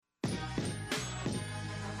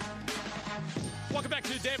Welcome back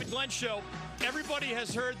to the David Glenn Show. Everybody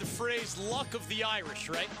has heard the phrase luck of the Irish,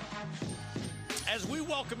 right? As we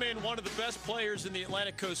welcome in one of the best players in the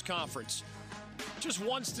Atlantic Coast Conference, just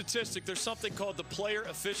one statistic, there's something called the player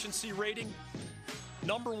efficiency rating.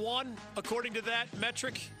 Number one, according to that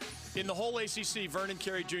metric, in the whole ACC, Vernon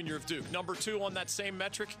Carey Jr. of Duke. Number two on that same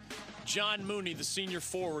metric, John Mooney, the senior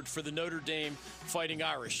forward for the Notre Dame Fighting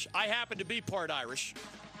Irish. I happen to be part Irish.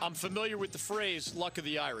 I'm familiar with the phrase, luck of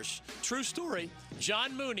the Irish. True story,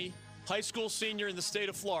 John Mooney, high school senior in the state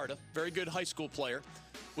of Florida, very good high school player,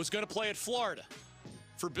 was going to play at Florida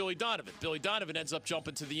for Billy Donovan. Billy Donovan ends up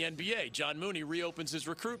jumping to the NBA. John Mooney reopens his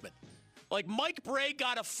recruitment. Like Mike Bray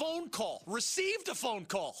got a phone call, received a phone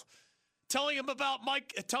call, telling him about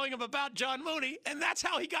John Mooney, and that's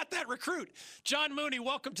how he got that recruit. John Mooney,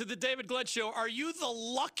 welcome to the David Glenn Show. Are you the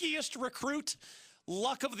luckiest recruit,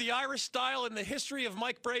 luck of the Irish style, in the history of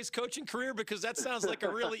Mike Bray's coaching career? Because that sounds like a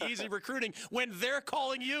really easy recruiting when they're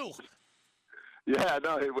calling you. Yeah,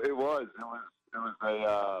 no, it was. It was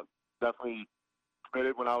a definitely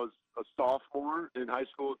committed when I was a sophomore in high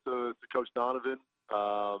school to Coach Donovan.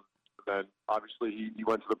 Then obviously he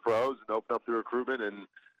went to the pros and opened up the recruitment,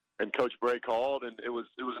 and Coach Bray called, and it was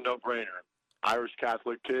a no-brainer. Irish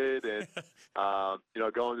Catholic kid, and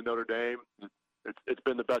going to Notre Dame, it's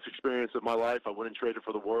been the best experience of my life. I wouldn't trade it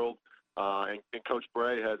for the world. And Coach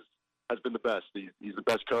Bray has been the best. He's the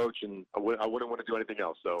best coach, and I wouldn't want to do anything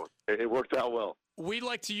else. So it worked out well. We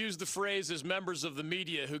like to use the phrase as members of the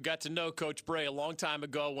media who got to know Coach Bray a long time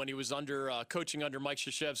ago when he was coaching under Mike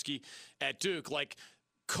Krzyzewski at Duke, like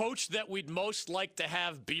coach that we'd most like to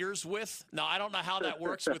have beers with. Now, I don't know how that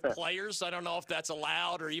works with players. I don't know if that's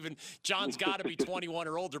allowed, or even John's got to be 21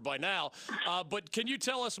 or older by now. But can you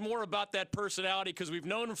tell us more about that personality? Because we've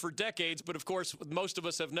known him for decades, but, of course, most of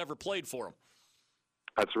us have never played for him.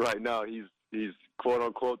 That's right. No, he's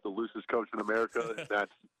quote-unquote the loosest coach in America. And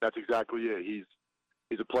that's exactly it.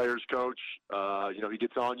 He's a player's coach. He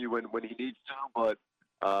gets on you when he needs to, but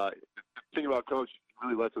the thing about Coach, he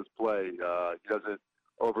really lets us play. He doesn't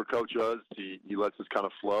overcoach us. He lets us kind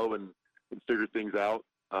of flow and figure things out.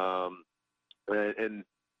 And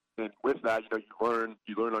with that,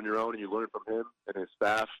 you learn on your own, and you learn from him and his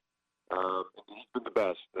staff. And he's been the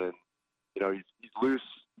best. And he's loose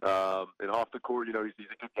and off the court. He's a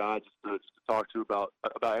good guy just to talk to about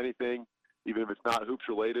anything, even if it's not hoops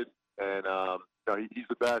related. And he's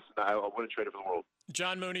the best, and I wouldn't trade it for the world.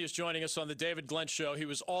 John Mooney is joining us on the David Glenn Show. He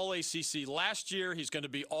was all ACC last year. He's going to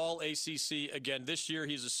be all ACC again this year.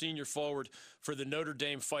 He's a senior forward for the Notre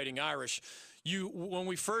Dame Fighting Irish. When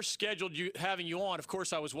we first scheduled having you on, of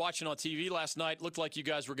course, I was watching on TV last night. Looked like you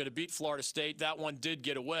guys were going to beat Florida State. That one did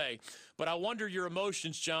get away. But I wonder your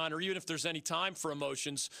emotions, John, or even if there's any time for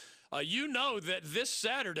emotions. You know that this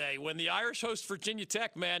Saturday, when the Irish host Virginia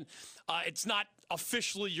Tech, man, it's not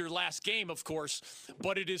officially your last game, of course,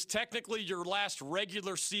 but it is technically your last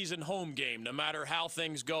regular season home game, no matter how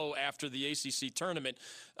things go after the ACC tournament.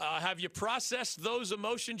 Have you processed those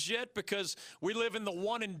emotions yet? Because we live in the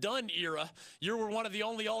one-and-done era. You were one of the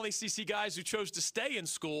only all-ACC guys who chose to stay in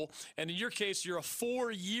school, and in your case, you're a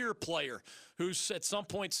 4-year player who's at some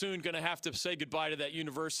point soon going to have to say goodbye to that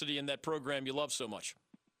university and that program you love so much.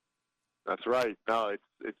 That's right. No,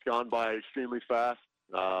 it's gone by extremely fast.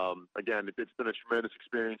 Again, it's been a tremendous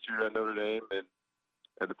experience here at Notre Dame,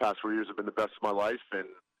 and the past 4 years have been the best of my life. And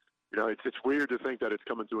it's weird to think that it's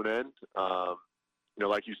coming to an end.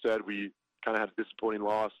 Like you said, we kind of had a disappointing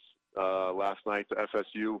loss last night to FSU.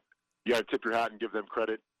 You got to tip your hat and give them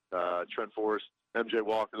credit. Trent Forrest, MJ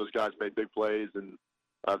Walker, those guys made big plays, and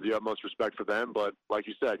the utmost respect for them. But like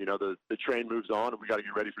you said, the train moves on, and we got to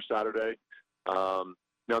get ready for Saturday.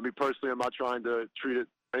 Me personally, I'm not trying to treat it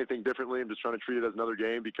anything differently. I'm just trying to treat it as another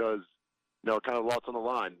game because, kind of lots on the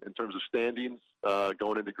line in terms of standings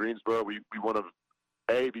going into Greensboro. We want to,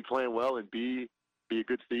 A, be playing well, and B, be a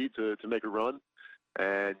good seed to make a run.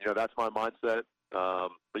 And, that's my mindset.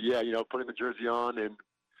 But, yeah, putting the jersey on in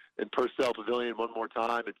Purcell Pavilion one more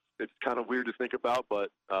time, it's kind of weird to think about, but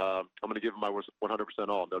I'm going to give it my 100%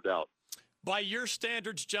 all, no doubt. By your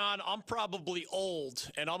standards, John, I'm probably old,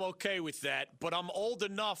 and I'm okay with that, but I'm old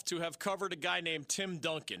enough to have covered a guy named Tim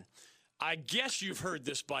Duncan. I guess you've heard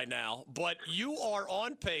this by now, but you are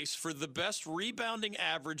on pace for the best rebounding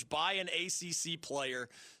average by an ACC player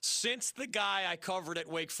since the guy I covered at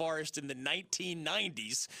Wake Forest in the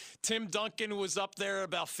 1990s. Tim Duncan was up there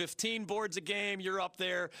about 15 boards a game. You're up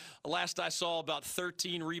there, last I saw, about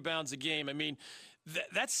 13 rebounds a game. I mean,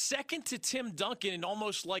 that's second to Tim Duncan in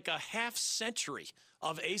almost like a half century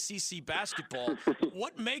of ACC basketball.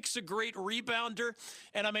 What makes a great rebounder?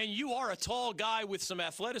 And, I mean, you are a tall guy with some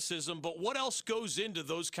athleticism, but what else goes into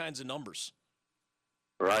those kinds of numbers?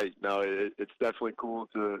 Right. No, it's definitely cool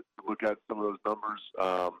to look at some of those numbers.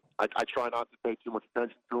 I try not to pay too much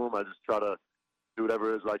attention to them. I just try to do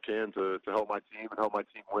whatever it is I can to help my team and help my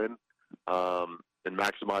team win, and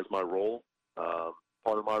maximize my role.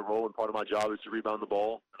 Part of my role and part of my job is to rebound the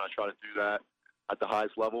ball, and I try to do that at the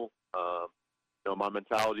highest level. My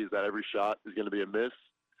mentality is that every shot is going to be a miss,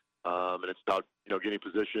 and it's about getting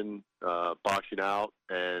position, boxing out,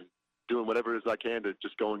 and doing whatever it is I can to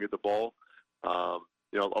just go and get the ball.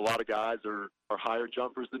 A lot of guys are higher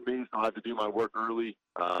jumpers than me, so I have to do my work early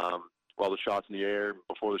while the shot's in the air,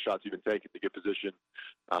 before the shot's even taken, to get position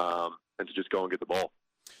and to just go and get the ball.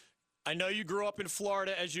 I know you grew up in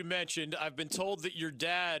Florida, as you mentioned. I've been told that your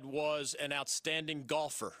dad was an outstanding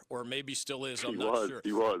golfer, or maybe still is. I'm not sure.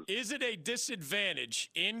 He was. Is it a disadvantage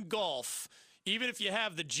in golf, even if you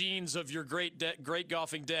have the genes of your great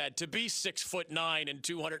golfing dad, to be 6'9" and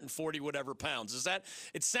 240 whatever pounds?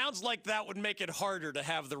 It sounds like that would make it harder to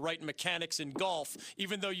have the right mechanics in golf,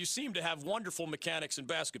 even though you seem to have wonderful mechanics in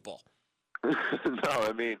basketball. No,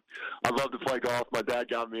 I mean, I love to play golf. My dad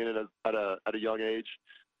got me in it at a young age,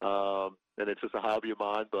 and it's just a hobby of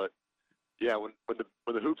mine. But yeah, when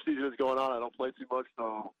the hoop season is going on, I don't play too much.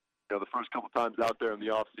 So the first couple times out there in the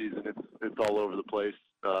off season, it's all over the place.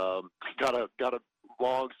 Got a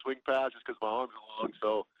long swing pass just because my arms are long,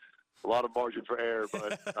 so a lot of margin for error.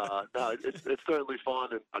 But no, it's certainly fun,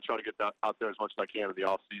 and I try to get out there as much as I can in the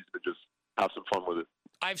off season and just have some fun with it.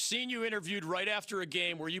 I've seen you interviewed right after a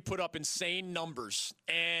game where you put up insane numbers,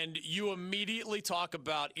 and you immediately talk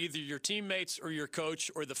about either your teammates or your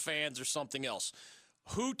coach or the fans or something else.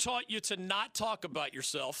 Who taught you to not talk about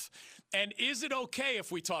yourself? And is it okay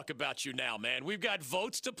if we talk about you now, man? We've got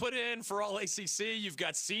votes to put in for all ACC. You've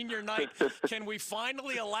got senior night. Can we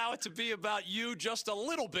finally allow it to be about you just a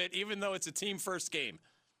little bit, even though it's a team-first game?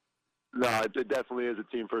 No, it definitely is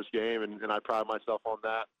a team-first game, and I pride myself on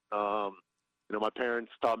that. My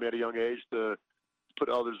parents taught me at a young age to put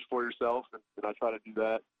others before yourself, and I try to do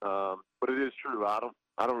that. But it is true. I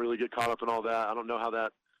don't really get caught up in all that. I don't know how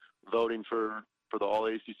that voting for the all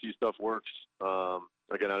ACC stuff works.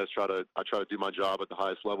 Again, I try to do my job at the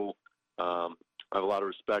highest level. I have a lot of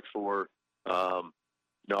respect for all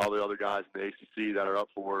the other guys in the ACC that are up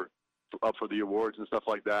for the awards and stuff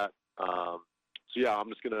like that. So yeah, I'm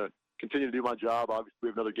just gonna continue to do my job. Obviously, we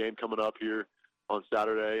have another game coming up here on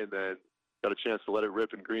Saturday, and then got a chance to let it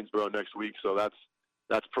rip in Greensboro next week. So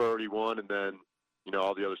that's priority one, and then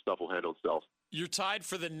all the other stuff will handle itself. You're tied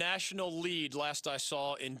for the national lead, last I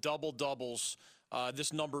saw, in double-doubles.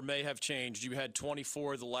 This number may have changed. You had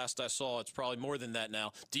 24 the last I saw. It's probably more than that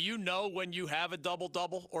now. Do you know when you have a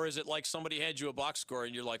double-double, or is it like somebody hands you a box score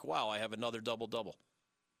and you're like, wow, I have another double-double?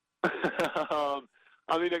 I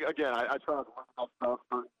mean, again, I try not to look at stuff.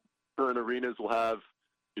 Certain arenas will have,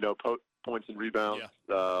 points and rebounds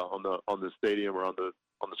on the stadium or on the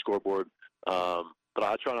scoreboard. But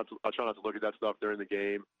I try not to look at that stuff during the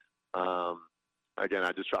game. Again,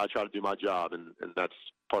 I try to do my job, and that's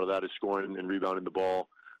part of that is scoring and rebounding the ball,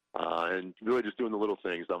 and really just doing the little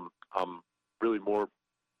things. I'm really more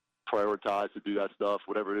prioritized to do that stuff,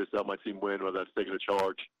 whatever it is to help my team win, whether that's taking a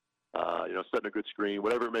charge, setting a good screen,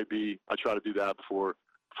 whatever it may be. I try to do that before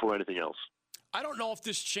anything else. I don't know if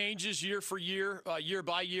this changes year for year, year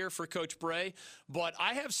by year for Coach Bray, but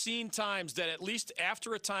I have seen times that at least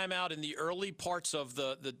after a timeout in the early parts of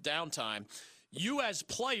the downtime, you as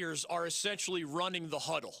players are essentially running the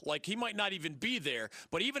huddle. Like, he might not even be there,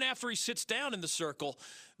 but even after he sits down in the circle,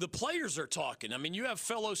 the players are talking. I mean, you have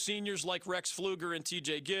fellow seniors like Rex Pfluger and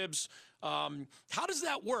TJ Gibbs. How does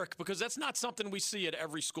that work? Because that's not something we see at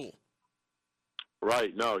every school.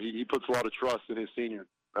 Right. No, he puts a lot of trust in his seniors.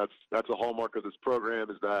 That's a hallmark of this program,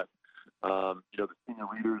 is that the senior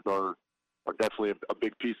leaders are definitely a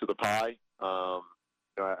big piece of the pie.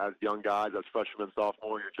 As young guys, as freshmen and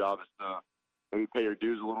sophomore, your job is to maybe pay your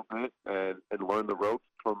dues a little bit and learn the ropes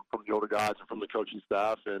from the older guys and from the coaching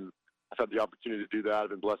staff. And I've had the opportunity to do that. I've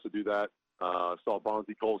been blessed to do that. Saw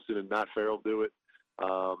Bonzi Colson and Matt Farrell do it.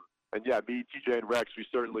 And yeah, me, TJ, and Rex, we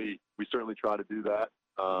certainly try to do that.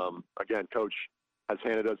 Again, Coach has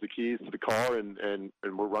handed us the keys to the car, and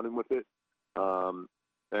we're running with it.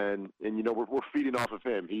 And we're feeding off of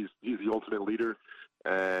him. He's the ultimate leader,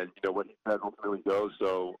 and what he says ultimately goes.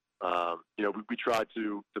 So we try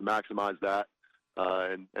to maximize that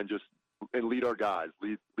and lead our guys,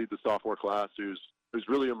 lead the sophomore class who's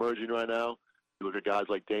really emerging right now. You look at guys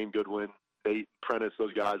like Dane Goodwin, Nate Prentice;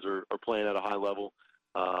 those guys are playing at a high level.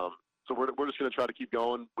 So we're just going to try to keep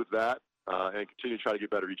going with that and continue to try to get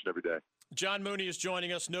better each and every day. John Mooney is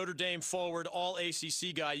joining us, Notre Dame forward, all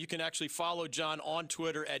ACC guy. You can actually follow John on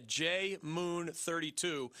Twitter at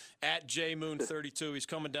jmoon32, at jmoon32. He's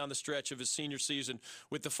coming down the stretch of his senior season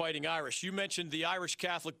with the Fighting Irish. You mentioned the Irish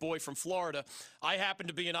Catholic boy from Florida. I happen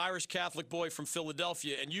to be an Irish Catholic boy from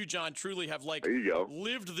Philadelphia, and you, John, truly have, there you go,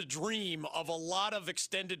 lived the dream of a lot of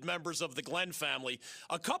extended members of the Glenn family,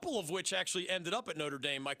 a couple of which actually ended up at Notre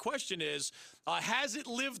Dame. My question is, has it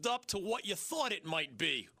lived up to what you thought it might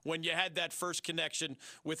be when you had that first connection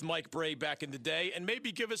with Mike Bray back in the day? And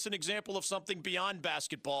maybe give us an example of something beyond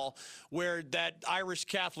basketball where that Irish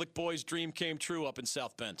Catholic boy's dream came true up in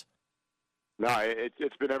South Bend. No,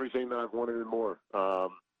 it's been everything that I've wanted and more.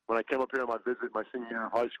 When I came up here on my visit my senior year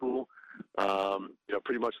of high school,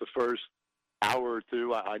 pretty much the first hour or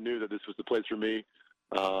two, I knew that this was the place for me.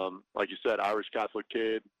 Like you said, Irish Catholic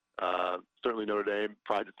kid, certainly Notre Dame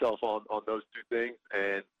prides itself on those two things.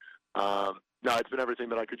 And no, it's been everything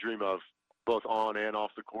that I could dream of, both on and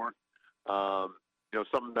off the court.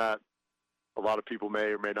 Something that a lot of people may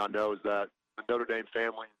or may not know is that the Notre Dame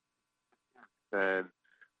family and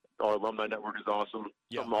our alumni network is awesome.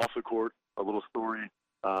 Yeah. Something off the court, a little story.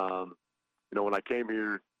 When I came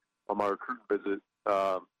here on my recruiting visit,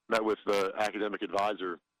 met with the academic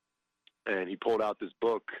advisor, and he pulled out this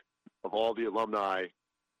book of all the alumni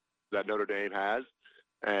that Notre Dame has,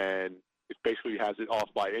 and it basically has it off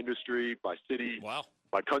by industry, by city, wow,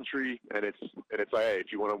 by country, and it's like, hey,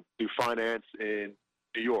 if you want to do finance in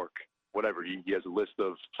New York, whatever, he has a list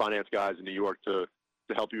of finance guys in New York to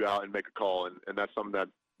help you out and make a call, and that's something that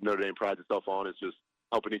Notre Dame prides itself on, is just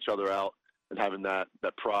helping each other out and having that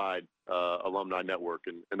pride alumni network,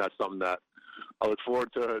 and that's something that I look forward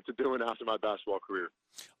to doing after my basketball career.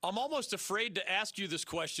 I'm almost afraid to ask you this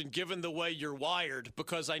question given the way you're wired,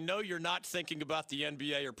 because I know you're not thinking about the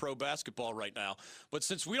NBA or pro basketball right now. But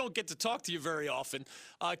since we don't get to talk to you very often,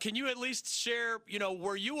 can you at least share,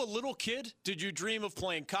 were you a little kid? Did you dream of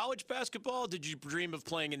playing college basketball? Did you dream of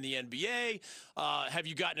playing in the NBA? Have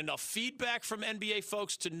you gotten enough feedback from NBA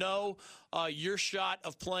folks to know your shot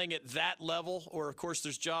of playing at that level? Or, of course,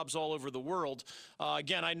 there's jobs all over the world.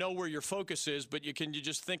 Again, I know where your focus is, but can you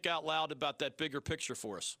just think out loud about that bigger picture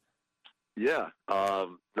for us? Yeah,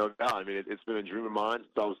 no doubt. I mean, it's been a dream of mine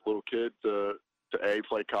since I was a little kid to A,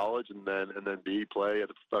 play college, and then B, play at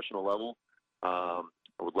the professional level. I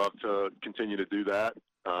would love to continue to do that.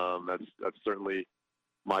 That's certainly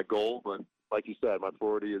my goal. But like you said, my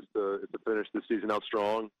priority is to finish the season out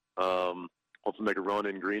strong. Hopefully make a run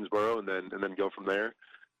in Greensboro and then go from there.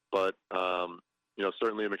 But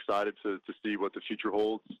certainly I'm excited to see what the future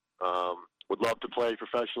holds. Would love to play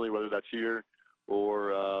professionally, whether that's here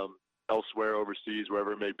or elsewhere, overseas,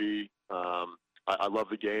 wherever it may be. I love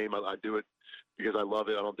the game. I do it because I love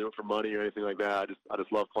it. I don't do it for money or anything like that. I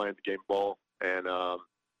just love playing the game of ball, and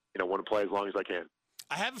want to play as long as I can.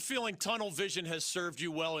 I have a feeling tunnel vision has served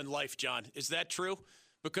you well in life, John. Is that true?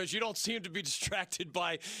 Because you don't seem to be distracted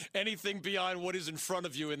by anything beyond what is in front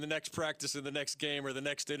of you in the next practice, in the next game, or the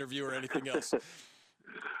next interview, or anything else.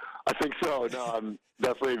 I think so. No, I'm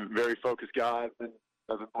definitely a very focused guy.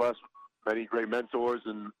 I've been blessed with many great mentors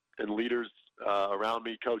and leaders around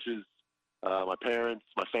me, coaches, my parents,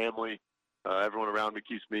 my family, everyone around me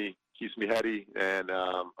keeps me heady, and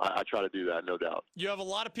I try to do that, no doubt. You have a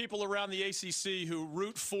lot of people around the ACC who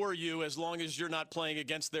root for you as long as you're not playing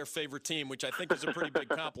against their favorite team, which I think is a pretty big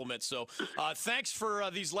compliment. So thanks for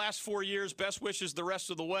these last 4 years. Best wishes the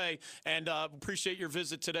rest of the way, and appreciate your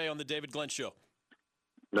visit today on the David Glenn Show.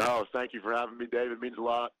 No, thank you for having me, David. It means a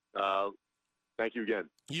lot. Thank you again.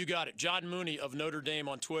 You got it. John Mooney of Notre Dame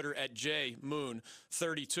on Twitter at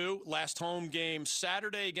jmoon32. Last home game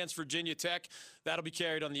Saturday against Virginia Tech. That'll be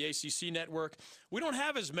carried on the ACC network. We don't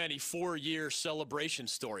have as many 4-year celebration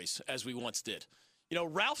stories as we once did.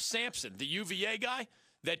 Ralph Sampson, the UVA guy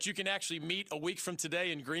that you can actually meet a week from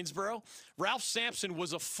today in Greensboro, Ralph Sampson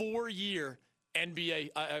was a 4-year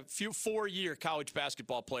NBA, 4-year college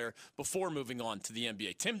basketball player before moving on to the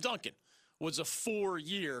NBA. Tim Duncan was a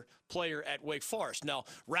 4-year player at Wake Forest. Now,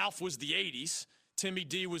 Ralph was the 80s. Timmy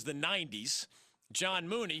D was the 90s. John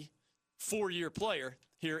Mooney, 4-year player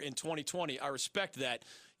here in 2020. I respect that,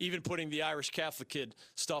 even putting the Irish Catholic kid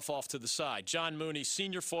stuff off to the side. John Mooney,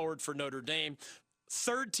 senior forward for Notre Dame.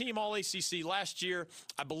 3rd-team All-ACC last year.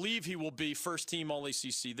 I believe he will be 1st-team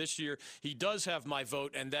All-ACC this year. He does have my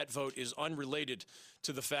vote, and that vote is unrelated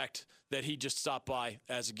to the fact that he just stopped by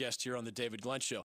as a guest here on the David Glenn Show.